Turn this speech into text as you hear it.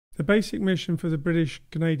The basic mission for the British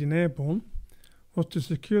Canadian Airborne was to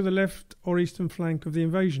secure the left or eastern flank of the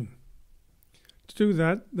invasion. To do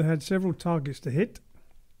that, they had several targets to hit.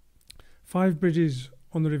 5 bridges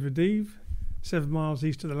on the River Dive, 7 miles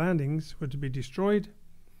east of the landings, were to be destroyed.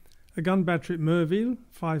 A gun battery at Merville,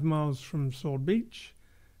 5 miles from Sword Beach,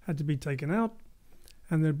 had to be taken out,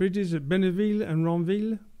 and the bridges at Benneville and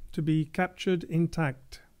Ronville to be captured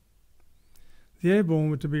intact. The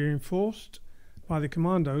Airborne were to be reinforced by the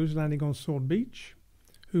commandos landing on Sword Beach,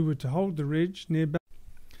 who were to hold the ridge near.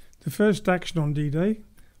 The first action on D-Day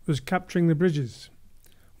was capturing the bridges,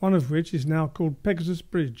 one of which is now called Pegasus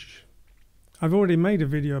Bridge. I've already made a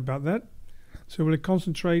video about that, so we'll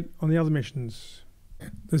concentrate on the other missions.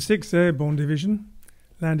 The 6th Airborne Division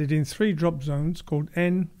landed in 3 drop zones called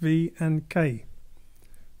N, V and K.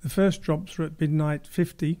 The first drops were at midnight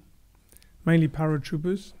 50, mainly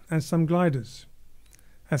paratroopers and some gliders.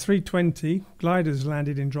 At 3:20, gliders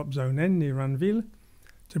landed in drop zone N near Angoville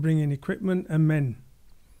to bring in equipment and men.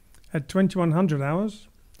 At 2100 hours,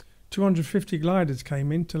 250 gliders came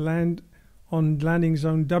in to land on landing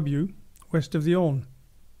zone W west of the Orne.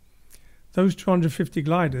 Those 250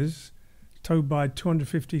 gliders, towed by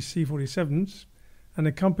 250 C-47s and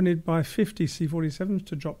accompanied by 50 C-47s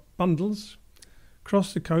to drop bundles,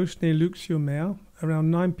 crossed the coast near Luc-sur-Mer around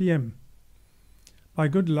 9 p.m. By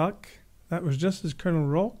good luck, that was just as Colonel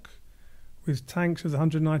Rock, with tanks of the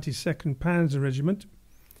 192nd Panzer Regiment,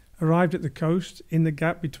 arrived at the coast in the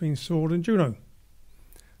gap between Sword and Juno.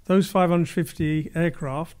 Those 550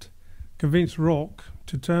 aircraft convinced Rock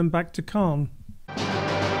to turn back to Caen.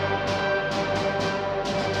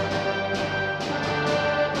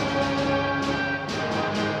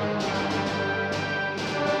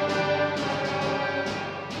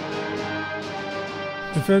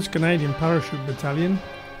 The 1st Canadian Parachute Battalion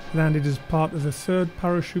landed as part of the 3rd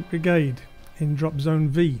Parachute Brigade in Drop Zone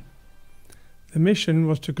V. The mission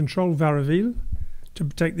was to control Varaville, to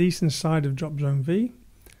protect the eastern side of Drop Zone V,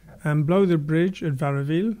 and blow the bridge at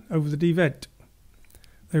Varaville over the Divette.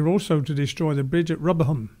 They were also to destroy the bridge at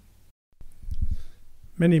Rubberham.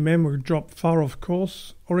 Many men were dropped far off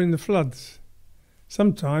course or in the floods.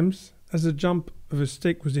 Sometimes, as the jump of a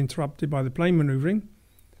stick was interrupted by the plane manoeuvring,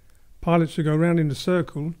 pilots would go round in a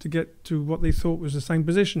circle to get to what they thought was the same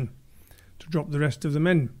position, to drop the rest of the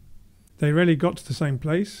men. They rarely got to the same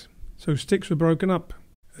place, so sticks were broken up.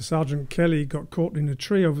 Sergeant Kelly got caught in a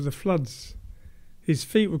tree over the floods. His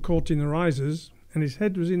feet were caught in the risers and his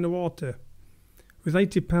head was in the water. With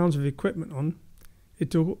 80 pounds of equipment on, it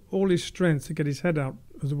took all his strength to get his head out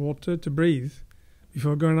of the water to breathe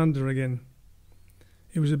before going under again.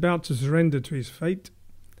 He was about to surrender to his fate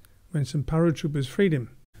when some paratroopers freed him.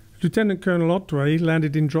 Lieutenant Colonel Otway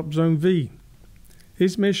landed in Drop Zone V.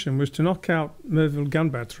 His mission was to knock out Merville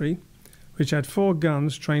Gun Battery, which had 4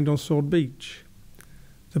 guns trained on Sword Beach.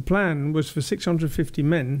 The plan was for 650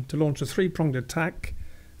 men to launch a 3-pronged attack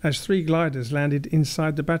as 3 gliders landed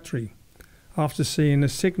inside the battery, after seeing a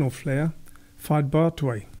signal flare fired by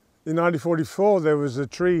Otway. In 1944 there was a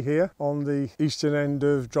tree here on the eastern end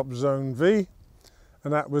of Drop Zone V,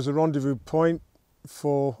 and that was a rendezvous point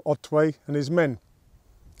for Otway and his men.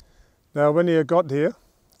 Now when he got here,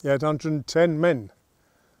 he had 110 men,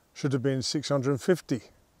 should have been 650.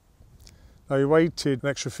 Now he waited an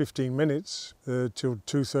extra 15 minutes till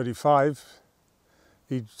 2:35.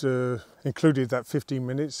 He'd included that 15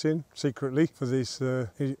 minutes in secretly for this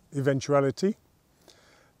eventuality,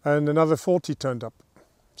 and another 40 turned up.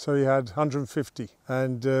 So he had 150,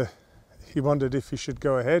 and he wondered if he should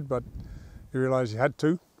go ahead, but he realised he had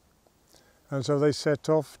to. And so they set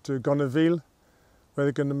off to Gaumesnil, where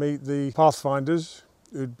they're going to meet the pathfinders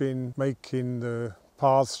who'd been making the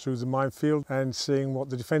paths through the minefield and seeing what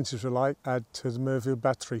the defences were like at the Merville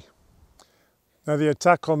Battery. Now the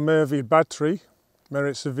attack on Merville Battery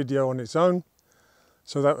merits a video on its own,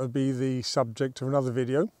 so that would be the subject of another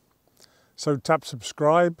video. So tap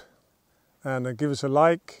subscribe and give us a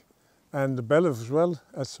like, and the bell as well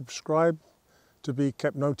as subscribe to be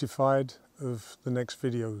kept notified of the next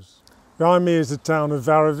videos. Behind me is the town of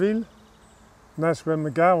Varaville, and that's where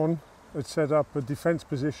McGowan had set up a defence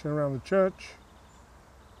position around the church.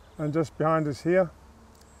 And just behind us here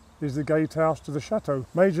is the gatehouse to the chateau.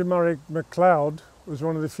 Major Murray MacLeod was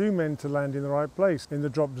one of the few men to land in the right place, in the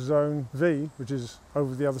drop zone V, which is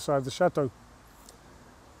over the other side of the chateau.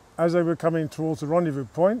 As they were coming towards the rendezvous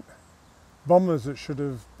point, bombers that should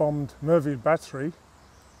have bombed Merville Battery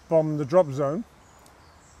bombed the drop zone,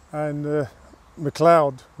 and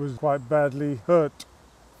MacLeod was quite badly hurt,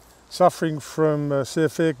 suffering from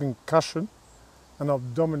severe concussion and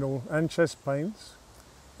abdominal and chest pains.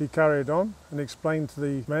 he carried on and explained to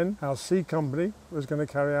the men how C Company was going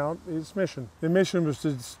to carry out its mission. The mission was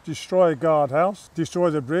to destroy a guardhouse, destroy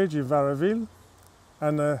the bridge in Varaville,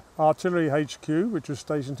 and the artillery HQ, which was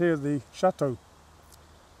stationed here at the chateau.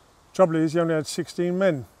 Trouble is, he only had 16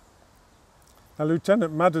 men. Now,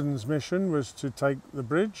 Lieutenant Madden's mission was to take the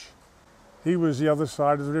bridge. He was the other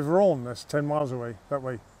side of the River Orne, that's 10 miles away, that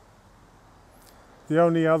way. The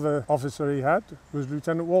only other officer he had was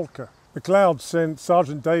Lieutenant Walker. McLeod sent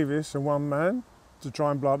Sergeant Davis and one man to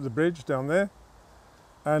try and blow up the bridge down there,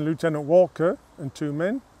 and Lieutenant Walker and 2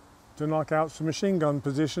 men to knock out some machine gun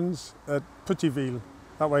positions at Petiteville,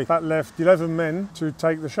 that way. That left 11 men to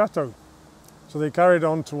take the chateau. So they carried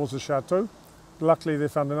on towards the chateau. Luckily they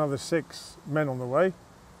found another 6 men on the way,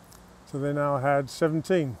 so they now had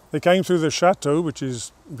 17. They came through the chateau, which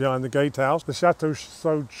is behind the gatehouse. The chateau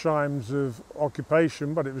showed chimes of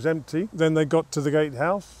occupation, but it was empty. Then they got to the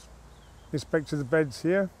gatehouse, inspected the beds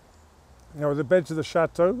here. Now, the beds of the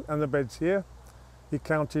chateau and the beds here, he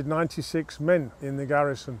counted 96 men in the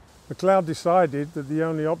garrison. McLeod decided that the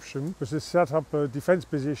only option was to set up a defence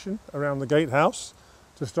position around the gatehouse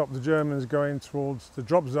to stop the Germans going towards the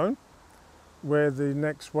drop zone, where the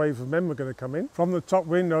next wave of men were going to come in. From the top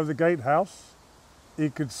window of the gatehouse, he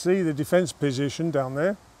could see the defence position down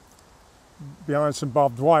there, behind some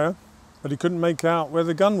barbed wire, but he couldn't make out where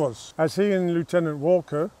the gun was. As he and Lieutenant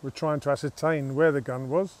Walker were trying to ascertain where the gun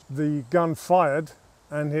was, the gun fired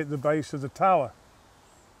and hit the base of the tower.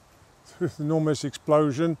 With an enormous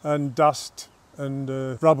explosion and dust and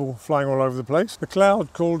rubble flying all over the place.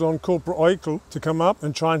 McLeod called on Corporal Oikel to come up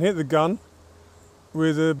and try and hit the gun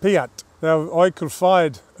with a Piat. Now, Oikel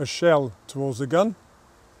fired a shell towards the gun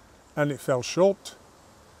and it fell short.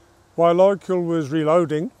 While Oikel was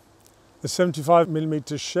reloading, the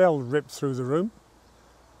 75mm shell ripped through the room.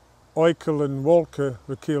 Oikel and Walker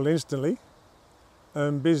were killed instantly,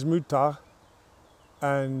 and Bismuth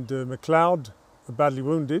and McLeod were badly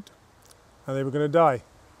wounded, and they were going to die.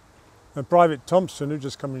 And Private Thompson, who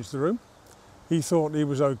just come into the room, he thought he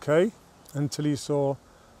was okay until he saw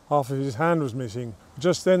half of his hand was missing.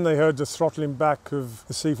 Just then they heard the throttling back of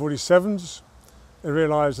the C-47s. They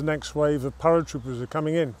realised the next wave of paratroopers were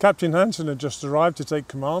coming in. Captain Hansen had just arrived to take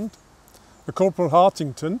command. The Corporal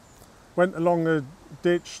Hartington went along a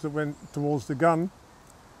ditch that went towards the gun,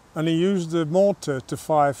 and he used the mortar to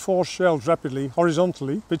fire 4 shells rapidly,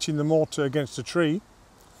 horizontally, pitching the mortar against a tree.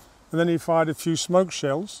 And then he fired a few smoke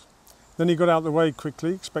shells. Then he got out of the way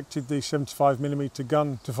quickly, expected the 75mm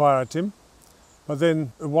gun to fire at him. But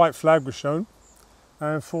then a white flag was shown,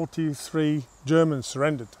 and 43 Germans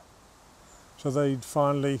surrendered. So they'd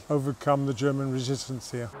finally overcome the German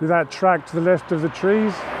resistance here. With that track to the left of the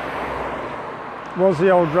trees was the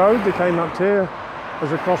old road that came up here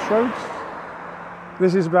as a crossroads.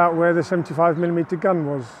 This is about where the 75mm gun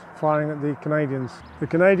was, firing at the Canadians. The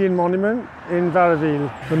Canadian monument in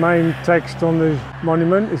Varaville. The main text on the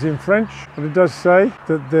monument is in French, but it does say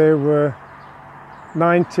that there were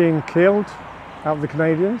 19 killed out of the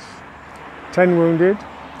Canadians, 10 wounded,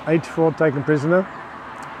 84 taken prisoner.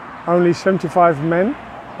 Only 75 men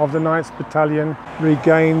of the 9th Battalion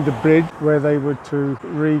regained the bridge where they were to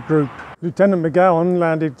regroup. Lieutenant McGowan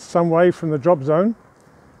landed some way from the drop zone.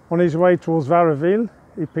 On his way towards Varaville,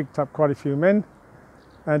 he picked up quite a few men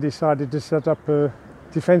and decided to set up a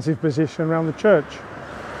defensive position around the church,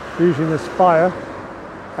 using the spire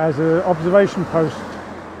as an observation post.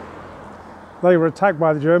 They were attacked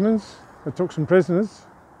by the Germans. They took some prisoners.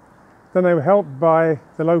 Then they were helped by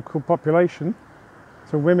the local population.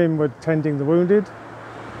 So women were tending the wounded,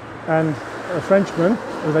 and a Frenchman,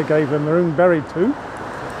 who they gave a maroon beret to,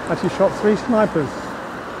 actually shot 3 snipers.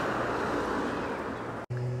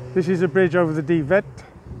 This is a bridge over the Divet.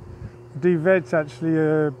 The Divet's actually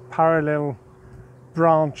a parallel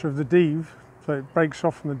branch of the Dive, so it breaks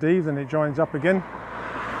off from the Dive, then it joins up again.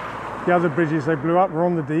 The other bridges they blew up were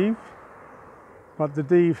on the Dive, but the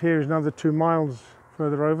Dive here is another 2 miles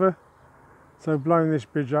further over, so blowing this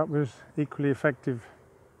bridge up was equally effective.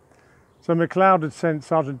 So McLeod had sent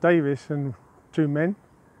Sergeant Davis and 2 men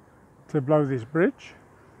to blow this bridge,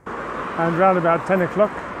 and around about 10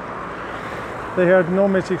 o'clock they heard an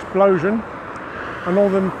enormous explosion, and all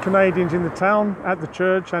the Canadians in the town, at the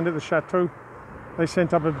church and at the chateau, they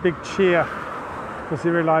sent up a big cheer because they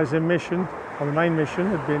realised their mission, or the main mission,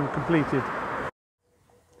 had been completed.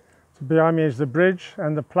 So behind me is the bridge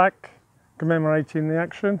and the plaque commemorating the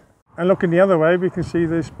action. And looking the other way, we can see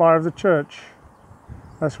the spire of the church.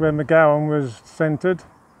 That's where McGowan was centred,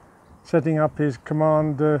 setting up his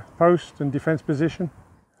command post and defence position.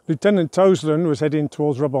 Lieutenant Tosland was heading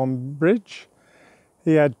towards Robon Bridge.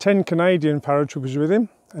 He had 10 Canadian paratroopers with him,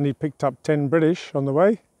 and he picked up 10 British on the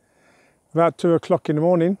way. About 2 o'clock in the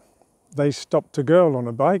morning, they stopped a girl on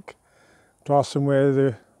a bike to ask them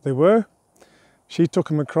where they were. She took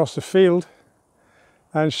them across the field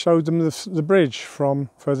and showed them the bridge from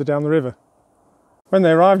further down the river. When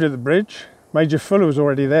they arrived at the bridge, Major Fuller was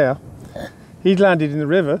already there. He'd landed in the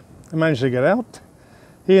river and managed to get out.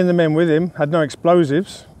 He and the men with him had no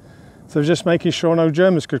explosives, so they were just making sure no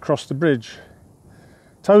Germans could cross the bridge.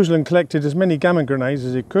 Toseland collected as many gammon grenades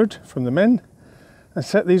as he could from the men and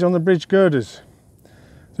set these on the bridge girders.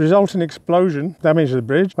 The resulting explosion damaged the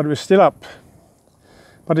bridge, but it was still up.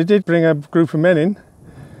 But it did bring a group of men in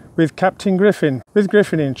with Captain Griffin. With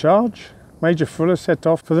Griffin in charge, Major Fuller set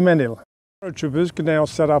off for the Menil. Paratroopers could now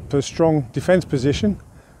set up a strong defence position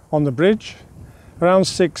on the bridge. Around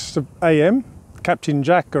 6 AM, Captain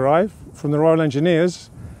Jack arrived from the Royal Engineers,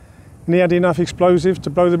 and he had enough explosives to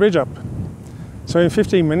blow the bridge up. So in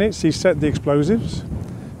 15 minutes he set the explosives,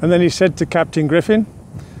 and then he said to Captain Griffin,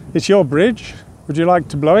 "It's your bridge, would you like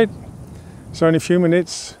to blow it?" So in a few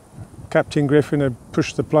minutes Captain Griffin had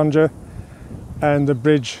pushed the plunger and the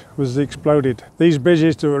bridge was exploded. These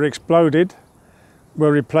bridges that were exploded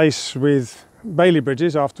were replaced with Bailey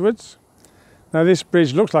bridges afterwards. Now this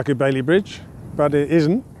bridge looks like a Bailey bridge, but it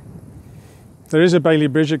isn't. There is a Bailey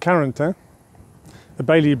bridge at Carentan. The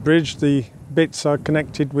Bailey bridge, the bits are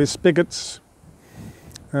connected with spigots,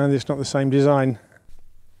 and it's not the same design.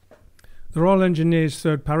 The Royal Engineers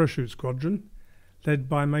 3rd Parachute Squadron, led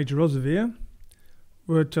by Major Rosevier,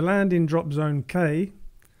 were to land in Drop Zone K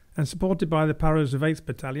and, supported by the Paras of 8th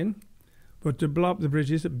Battalion, were to blow up the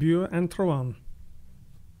bridges at Bure and Troan.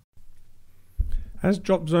 As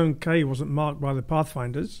Drop Zone K wasn't marked by the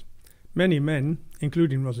Pathfinders, many men,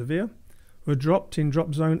 including Rosevier, were dropped in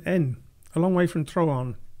Drop Zone N, a long way from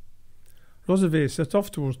Troan. Rosevier set off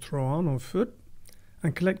towards Troan on foot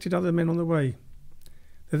and collected other men on the way.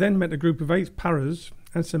 They then met a group of 8th Paras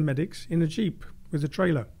and some medics in a jeep with a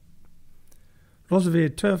trailer.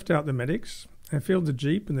 Rosevier turfed out the medics and filled the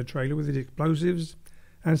jeep and the trailer with his explosives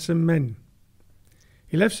and some men.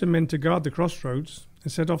 He left some men to guard the crossroads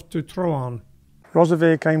and set off to Troan.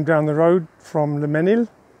 Rosevier came down the road from Le Menil.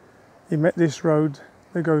 He met this road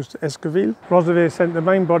that goes to Angoville. Rosevier sent the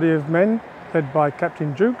main body of men, led by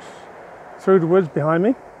Captain Jukes, through the woods behind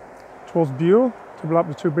me towards Bure to blow up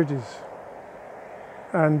the 2 bridges.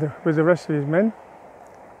 And with the rest of his men,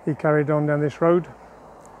 he carried on down this road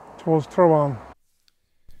towards Troan.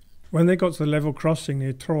 When they got to the level crossing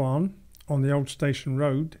near Troan on the old station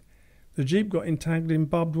road, the jeep got entangled in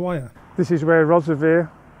barbed wire. This is where Rosevier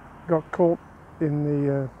got caught in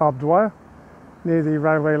the barbed wire near the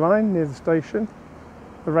railway line, near the station.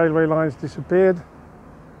 The railway line's disappeared,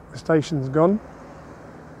 the station's gone.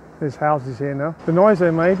 There's houses here now. The noise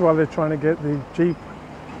they made while they're trying to get the jeep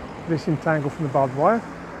disentangled from the barbed wire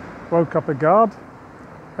woke up a guard,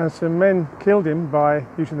 and some men killed him by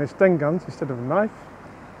using their Sten guns instead of a knife.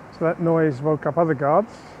 So that noise woke up other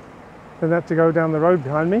guards. Then they had to go down the road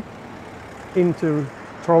behind me into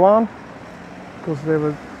Troan because there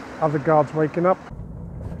were other guards waking up.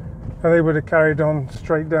 And they would have carried on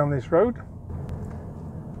straight down this road.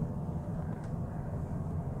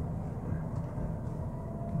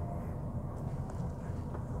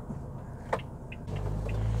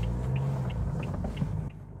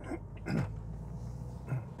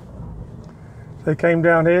 They came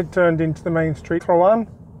down here, turned into the main street, Troan.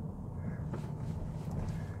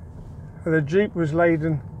 The jeep was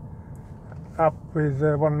laden up with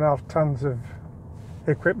 1.5 tons of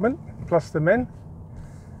equipment, plus the men.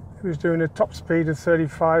 It was doing a top speed of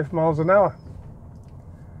 35 miles an hour.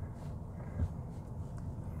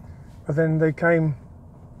 But then they came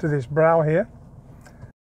to this brow here.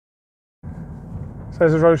 So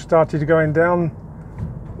as the road started going down,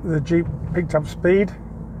 the jeep picked up speed.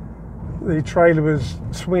 The trailer was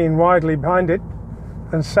swinging widely behind it,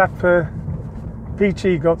 and Sapper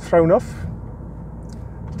Peachy got thrown off,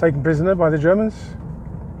 taken prisoner by the Germans.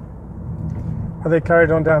 But they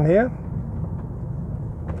carried on down here.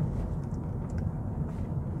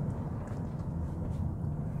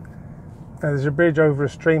 Now there's a bridge over a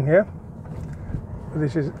stream here, but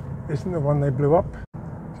this isn't the one they blew up.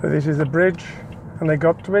 So this is the bridge, and they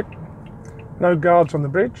got to it. No guards on the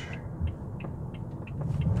bridge.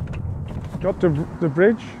 Got to the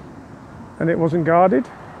bridge, and it wasn't guarded.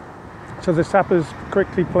 So the sappers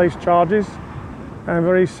quickly placed charges, and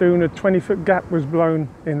very soon a 20-foot gap was blown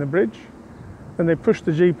in the bridge. Then they pushed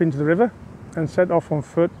the jeep into the river and set off on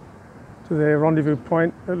foot to their rendezvous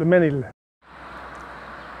point at Le Menil.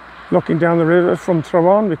 Looking down the river from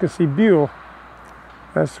Troan, we can see Bure.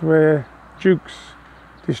 That's where Jukes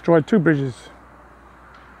destroyed 2 bridges.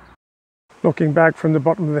 Looking back from the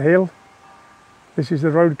bottom of the hill, This is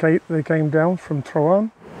the road they came down from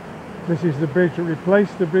Troarn. This is the bridge that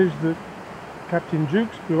replaced the bridge that Captain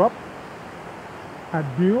Jukes blew up at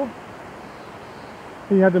Burgett.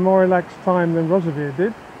 He had a more relaxed time than Roosevelt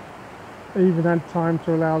did. He even had time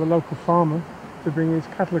to allow the local farmer to bring his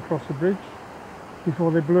cattle across the bridge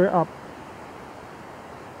before they blew it up.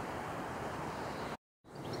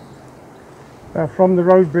 Now from the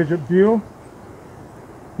road bridge at Burgett,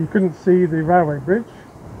 you couldn't see the railway bridge.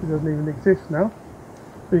 It doesn't even exist now.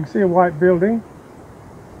 But you can see a white building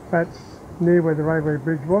that's near where the railway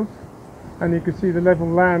bridge was, and you can see the level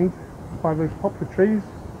land by those poplar trees.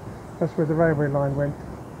 That's where the railway line went.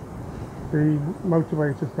 The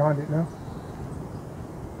motorway is just behind it now.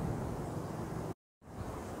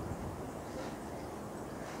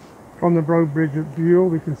 From the road bridge at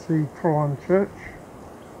Burgett we can see Troarn Church.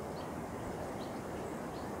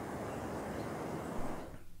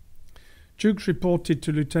 Jukes reported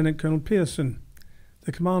to Lieutenant Colonel Pearson,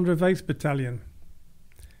 the commander of 8th Battalion.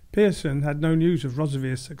 Pearson had no news of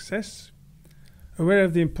Roosevelt's success. Aware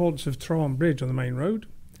of the importance of Troarn Bridge on the main road,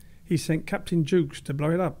 he sent Captain Jukes to blow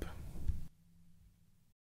it up.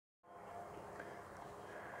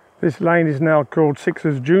 This lane is now called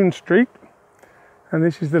 6th June Street, and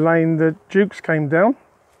this is the lane that Jukes came down,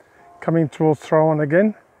 coming towards Troarn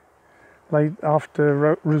again, late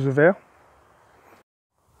after Roosevelt.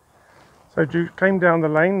 So Jukes came down the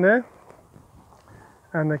lane there,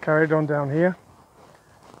 and they carried on down here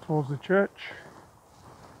towards the church.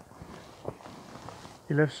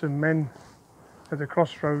 He left some men at the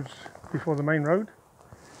crossroads before the main road.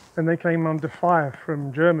 Then they came under fire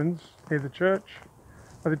from Germans near the church,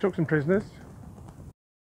 where they took some prisoners.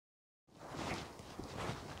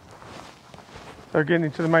 So getting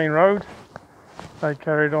into the main road, they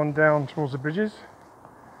carried on down towards the bridges.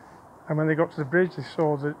 And when they got to the bridge, they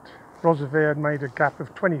saw that Roosevelt had made a gap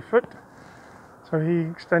of 20 foot. So he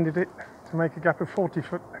extended it to make a gap of 40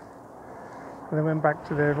 foot. And they went back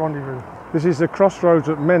to their rendezvous. This is the crossroads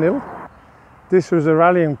at Menil. This was a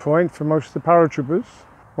rallying point for most of the paratroopers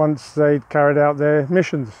once they'd carried out their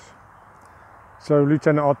missions. So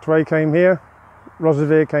Lieutenant Otway came here,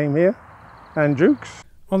 Roosevelt came here, and Jukes.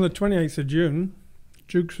 On the 28th of June,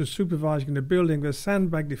 Jukes was supervising the building of a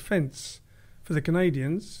sandbag defence for the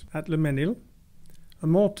Canadians at Le Menil. A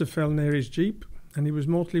mortar fell near his jeep and he was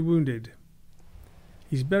mortally wounded.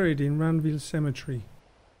 He's buried in Ranville Cemetery.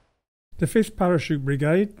 The 5th Parachute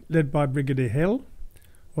Brigade, led by Brigadier Hill,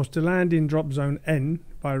 was to land in Drop Zone N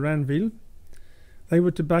by Ranville. They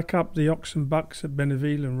were to back up the Ox and Bucks at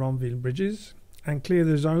Benneville and Ronville bridges and clear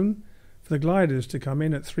the zone for the gliders to come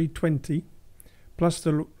in at 3:20, plus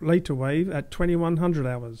the later wave at 2100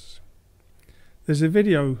 hours. There's a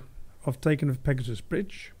video taken of Pegasus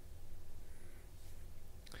Bridge.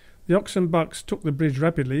 The Ox and Bucks took the bridge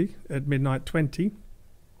rapidly at midnight 20.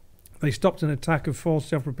 They stopped an attack of 4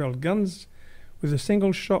 self-propelled guns with a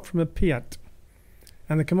single shot from a Piat,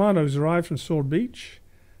 and the commandos arrived from Sword Beach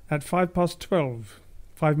at 12:05,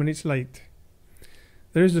 5 minutes late.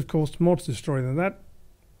 There is of course more to the story than that.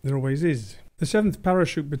 There always is. The 7th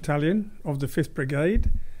Parachute Battalion of the 5th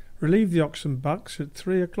Brigade relieved the Ox and Bucks at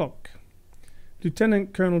 3 o'clock.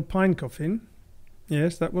 Lieutenant Colonel Pinecoffin,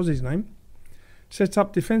 yes that was his name, set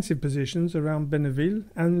up defensive positions around Benneville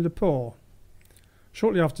and Le Port.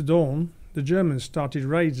 Shortly after dawn, the Germans started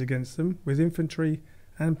raids against them with infantry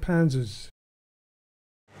and panzers.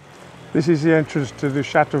 This is the entrance to the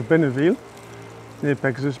Chateau of Benneville near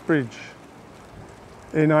Pegasus Bridge.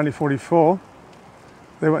 In 1944,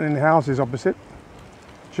 they went in houses opposite,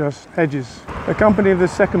 just hedges. A company of the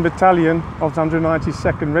 2nd Battalion of the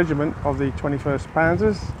 192nd Regiment of the 21st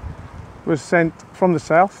Panzers was sent from the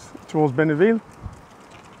south towards Benneville,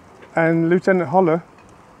 and Lieutenant Holler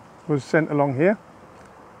was sent along here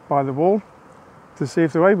by the wall to see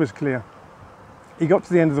if the way was clear. He got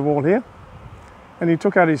to the end of the wall here and he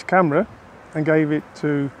took out his camera and gave it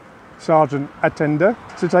to Sergeant Attender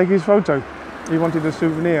to take his photo. He wanted a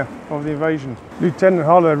souvenir of the invasion. Lieutenant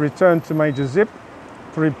Holler returned to Major Zip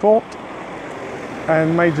to report,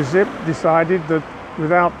 and Major Zip decided that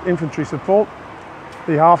without infantry support,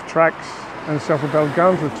 the half-tracks and self-propelled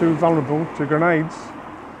guns were too vulnerable to grenades.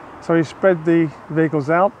 So he spread the vehicles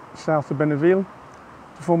out south of Benneville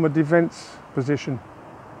to form a defence position.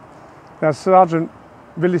 Now Sergeant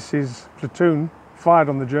Villers' platoon fired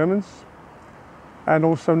on the Germans, and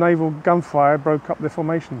also naval gunfire broke up their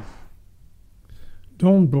formations.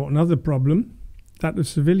 Dawn brought another problem, that of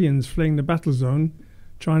civilians fleeing the battle zone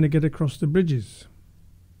trying to get across the bridges.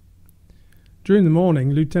 During the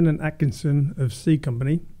morning, Lieutenant Atkinson of C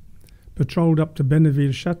Company patrolled up to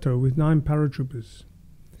Benneville Chateau with 9 paratroopers.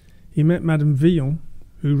 He met Madame Villon,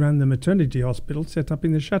 who ran the maternity hospital set up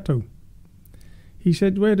in the chateau. He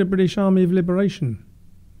said, "We're the British Army of Liberation."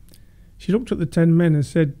 She looked at the 10 men and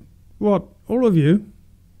said, "What, all of you?"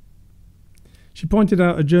 She pointed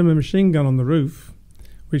out a German machine gun on the roof,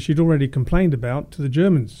 which she'd already complained about to the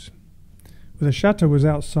Germans. But the chateau was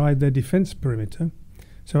outside their defence perimeter,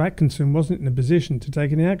 so Atkinson wasn't in a position to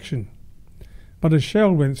take any action. But a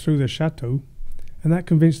shell went through the chateau, and that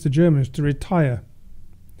convinced the Germans to retire.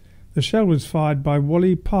 The shell was fired by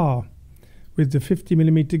Wally Parr with the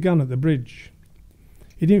 50mm gun at the bridge.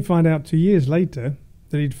 He didn't find out 2 years later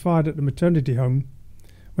that he'd fired at the maternity home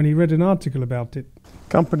when he read an article about it.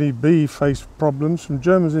 Company B faced problems from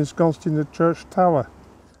Germans ensconced in the church tower.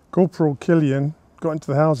 Corporal Killian got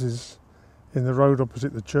into the houses in the road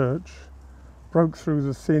opposite the church, broke through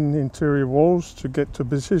the thin interior walls to get to a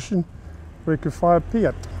position where he could fire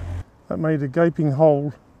Piat. That made a gaping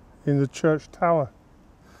hole in the church tower.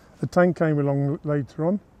 The tank came along later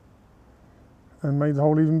on and made the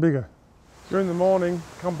hole even bigger. During the morning,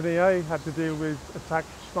 Company A had to deal with attack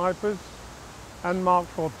snipers and Mark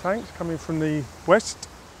IV tanks coming from the west.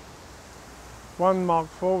 One Mark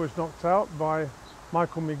IV was knocked out by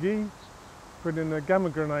Michael McGee putting a gamma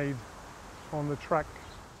grenade on the track.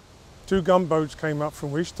 2 gunboats came up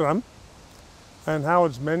from Wiestram, and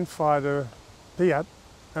Howard's men fired a Piat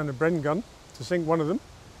and a Bren gun to sink one of them,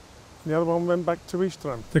 and the other one went back to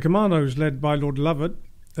Wiestram. The commandos, led by Lord Lovett,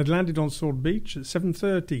 had landed on Sword Beach at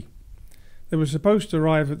 7:30. They were supposed to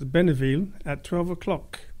arrive at the Benneville at 12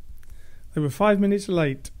 o'clock. They were 5 minutes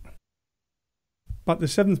late, but the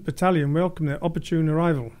 7th Battalion welcomed their opportune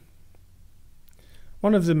arrival.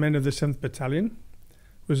 One of the men of the 7th Battalion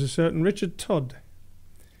was a certain Richard Todd.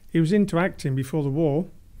 He was into acting before the war,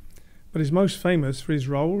 but is most famous for his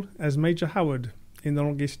role as Major Howard in The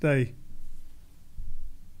Longest Day.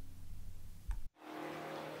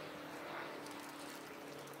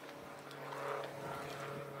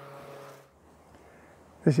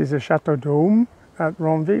 This is the Chateau d'Homme at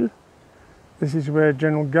Ronville. This is where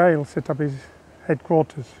General Gale set up his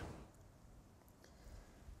headquarters.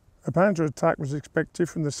 A panzer attack was expected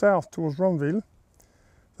from the south towards Ronville.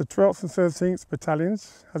 The 12th and 13th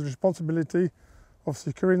Battalions had the responsibility of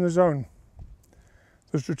securing the zone.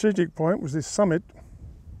 The strategic point was this summit.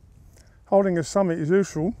 Holding a summit is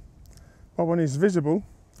useful, but when it's visible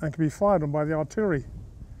and can be fired on by the artillery.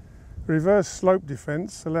 Reverse slope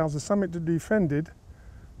defence allows the summit to be defended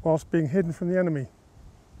whilst being hidden from the enemy.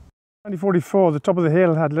 In 1944, the top of the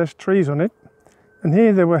hill had less trees on it, and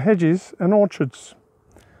here there were hedges and orchards.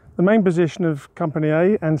 The main position of Company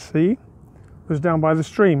A and C was down by the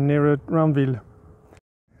stream near Ronville.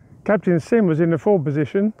 Captain Sim was in the forward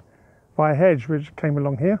position by a hedge which came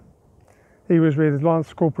along here. He was with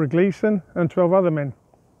Lance Corporal Gleeson and 12 other men.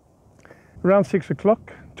 Around 6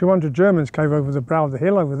 o'clock, 200 Germans came over the brow of the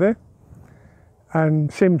hill over there,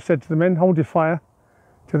 and Sim said to the men, "Hold your fire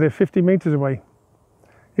till they're 50 metres away."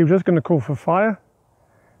 He was just going to call for fire,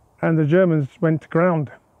 and the Germans went to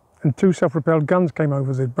ground, and 2 self-propelled guns came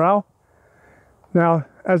over the brow. Now,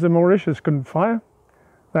 as the Mauritius couldn't fire,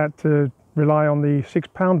 that rely on the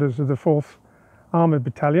 6-pounders of the 4th Armoured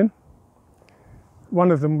Battalion.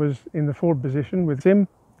 One of them was in the forward position with Sim.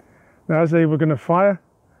 Now, as they were going to fire,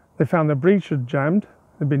 they found the breech had jammed,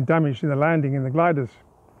 had been damaged in the landing in the gliders.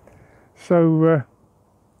 So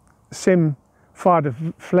Sim fired a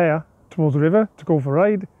flare towards the river to call for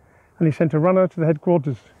aid, and he sent a runner to the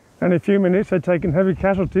headquarters. And in a few minutes they'd taken heavy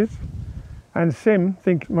casualties, and Sim,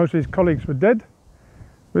 think most of his colleagues were dead.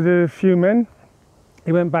 With a few men,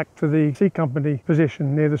 he went back to the C Company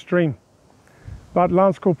position near the stream. But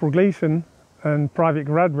Lance Corporal Gleeson and Private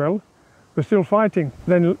Gradwell were still fighting.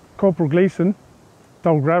 Then Corporal Gleeson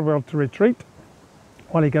told Gradwell to retreat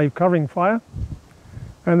while he gave covering fire,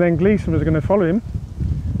 and then Gleeson was going to follow him,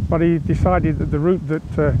 but he decided that the route that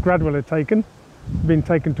Gradwell had taken had been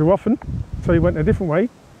taken too often, so he went a different way.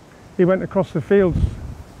 He went across the fields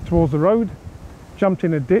towards the road, jumped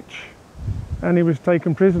in a ditch, and he was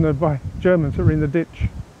taken prisoner by Germans that were in the ditch.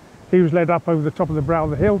 He was led up over the top of the brow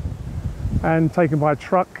of the hill and taken by a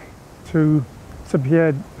truck to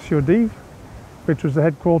Saint-Pierre-sur-Dive, which was the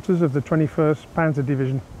headquarters of the 21st Panzer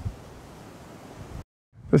Division.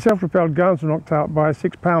 The self-propelled guns were knocked out by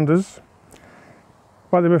 6-pounders,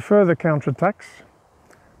 but there were further counterattacks.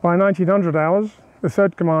 By 1900 hours, the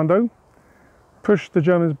 3rd Commando pushed the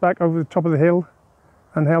Germans back over the top of the hill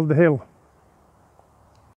and held the hill.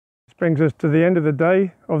 This brings us to the end of the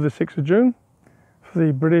day of the 6th of June for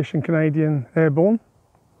the British and Canadian Airborne.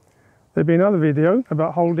 There'll be another video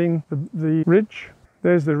about holding the ridge.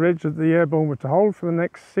 There's the ridge that the Airborne were to hold for the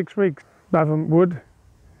next 6 weeks. Bavant Wood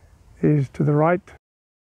is to the right.